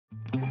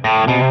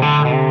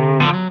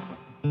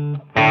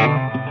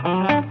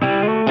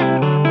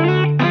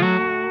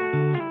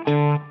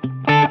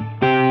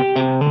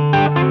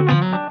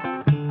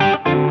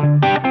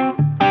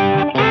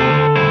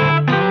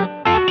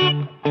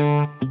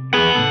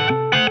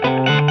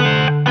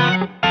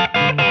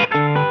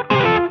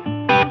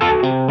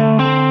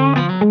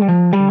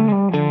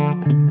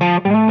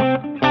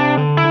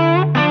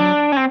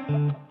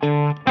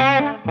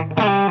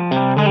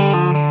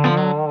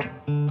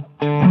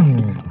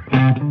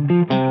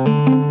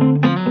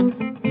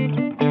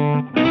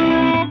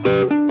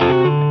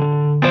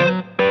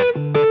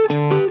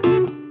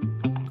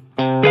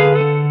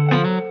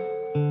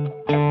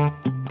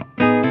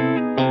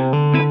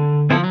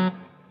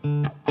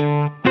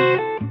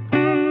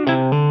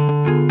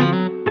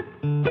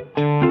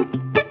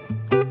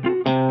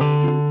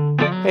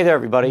Hey there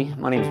everybody,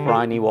 my name is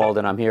Brian Ewald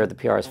and I'm here at the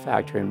PRS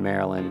factory in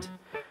Maryland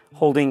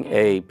holding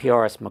a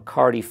PRS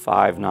McCarty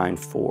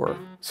 594.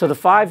 So the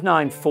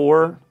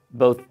 594,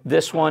 both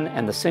this one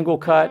and the single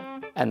cut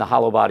and the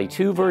hollow body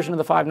 2 version of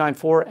the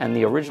 594 and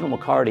the original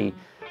McCarty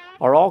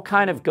are all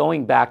kind of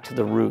going back to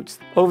the roots.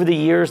 Over the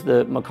years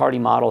the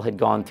McCarty model had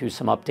gone through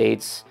some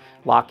updates,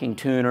 locking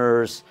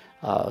tuners,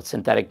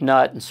 synthetic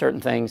nut and certain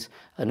things,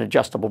 an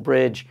adjustable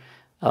bridge.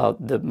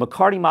 The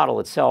McCarty model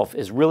itself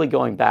is really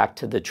going back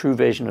to the true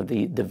vision of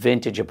the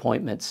vintage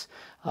appointments,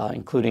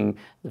 including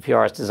the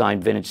PRS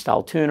designed vintage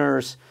style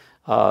tuners.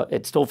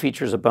 It still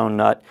features a bone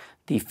nut.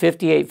 The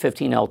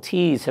 5815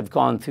 LTs have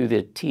gone through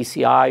the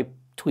TCI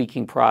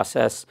tweaking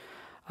process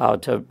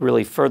to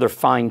really further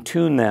fine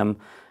tune them.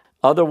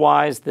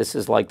 Otherwise, this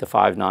is like the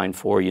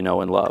 594 you know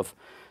and love.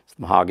 It's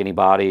the mahogany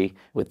body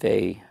with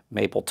a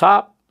maple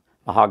top,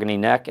 mahogany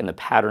neck, and the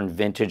patterned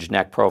vintage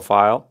neck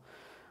profile.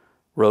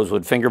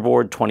 Rosewood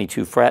fingerboard,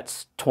 22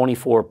 frets,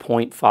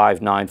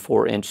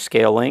 24.594-inch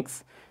scale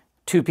length,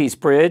 2-piece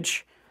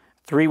bridge,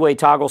 3-way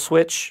toggle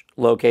switch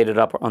located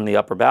up on the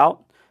upper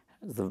bout,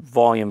 the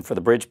volume for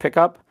the bridge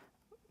pickup,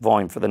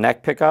 volume for the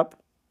neck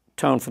pickup,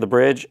 tone for the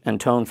bridge, and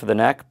tone for the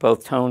neck.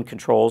 Both tone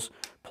controls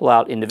pull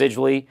out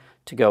individually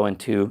to go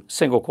into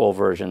single coil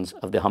versions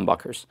of the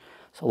humbuckers.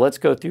 So let's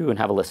go through and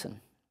have a listen.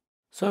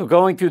 So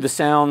going through the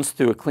sounds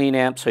through a clean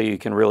amp so you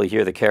can really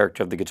hear the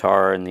character of the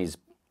guitar and these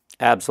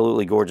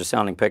absolutely gorgeous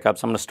sounding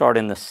pickups. I'm going to start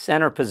in the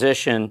center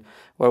position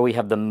where we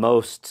have the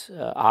most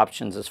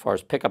options as far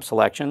as pickup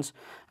selections.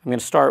 I'm going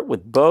to start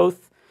with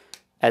both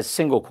as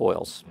single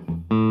coils.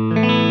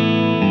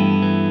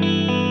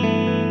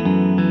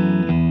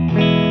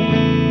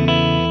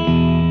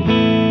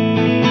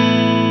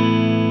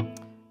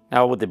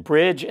 Now with the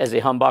bridge as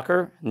a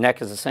humbucker, neck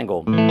as a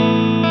single.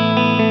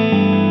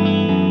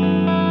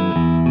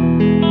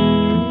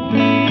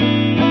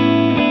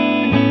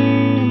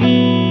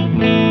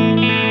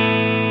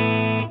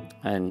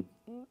 And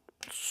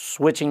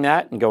switching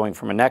that and going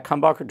from a neck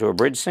humbucker to a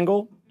bridge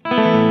single.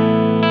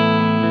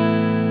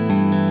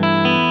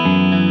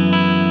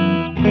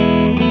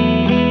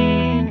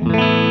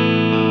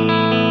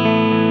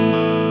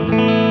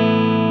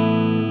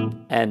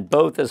 And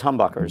both as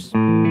humbuckers.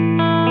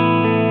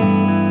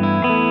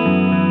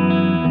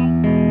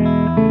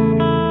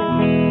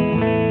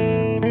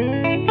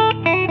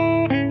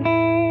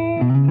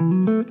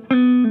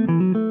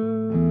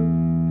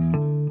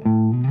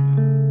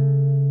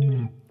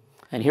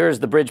 And here's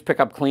the bridge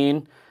pickup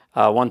clean.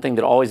 One thing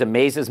that always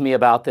amazes me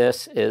about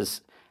this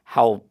is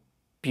how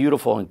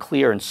beautiful and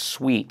clear and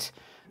sweet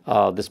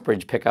this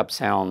bridge pickup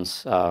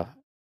sounds,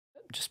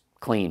 just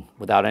clean,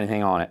 without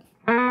anything on it.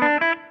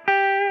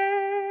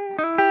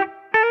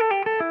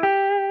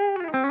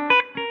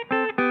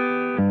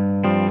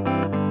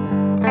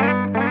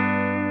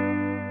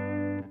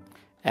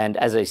 And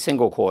as a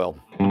single coil.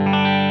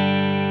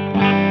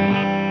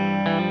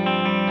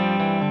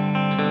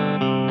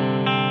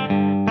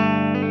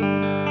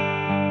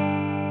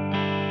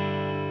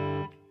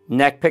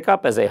 Neck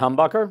pickup as a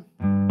humbucker.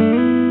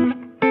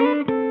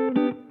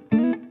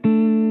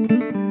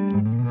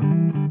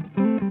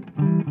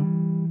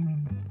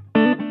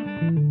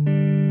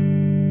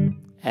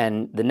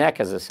 And the neck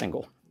as a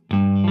single.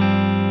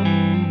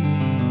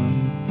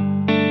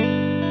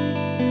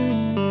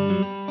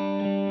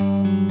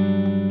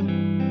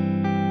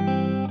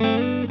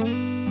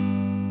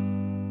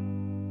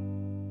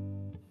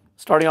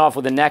 Starting off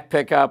with a neck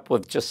pickup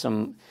with just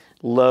some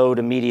low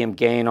to medium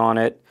gain on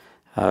it.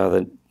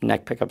 The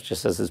neck pickup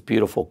just has this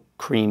beautiful,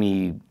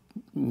 creamy,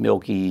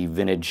 milky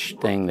vintage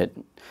thing that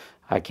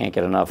I can't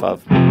get enough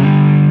of.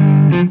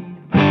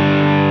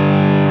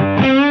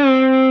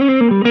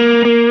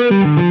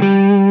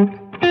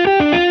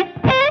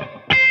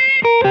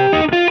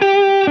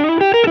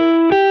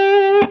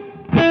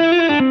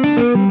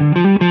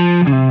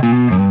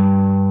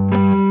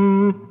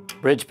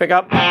 Bridge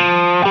pickup.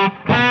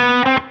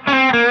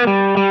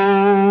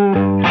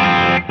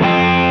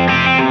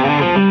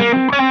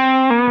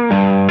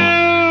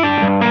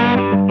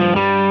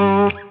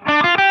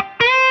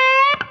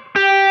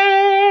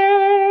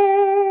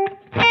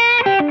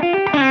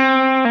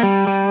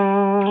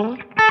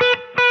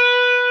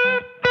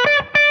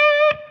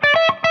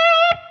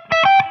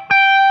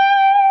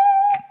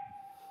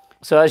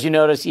 So as you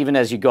notice, even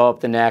as you go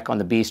up the neck on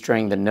the B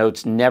string, the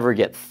notes never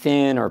get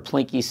thin or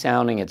plinky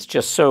sounding. It's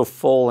just so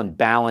full and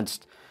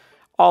balanced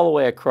all the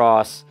way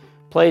across.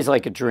 Plays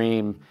like a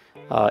dream.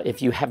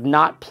 If you have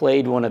not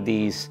played one of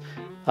these,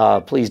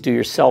 please do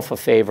yourself a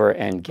favor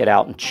and get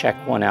out and check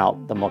one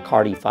out, the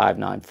McCarty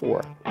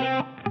 594.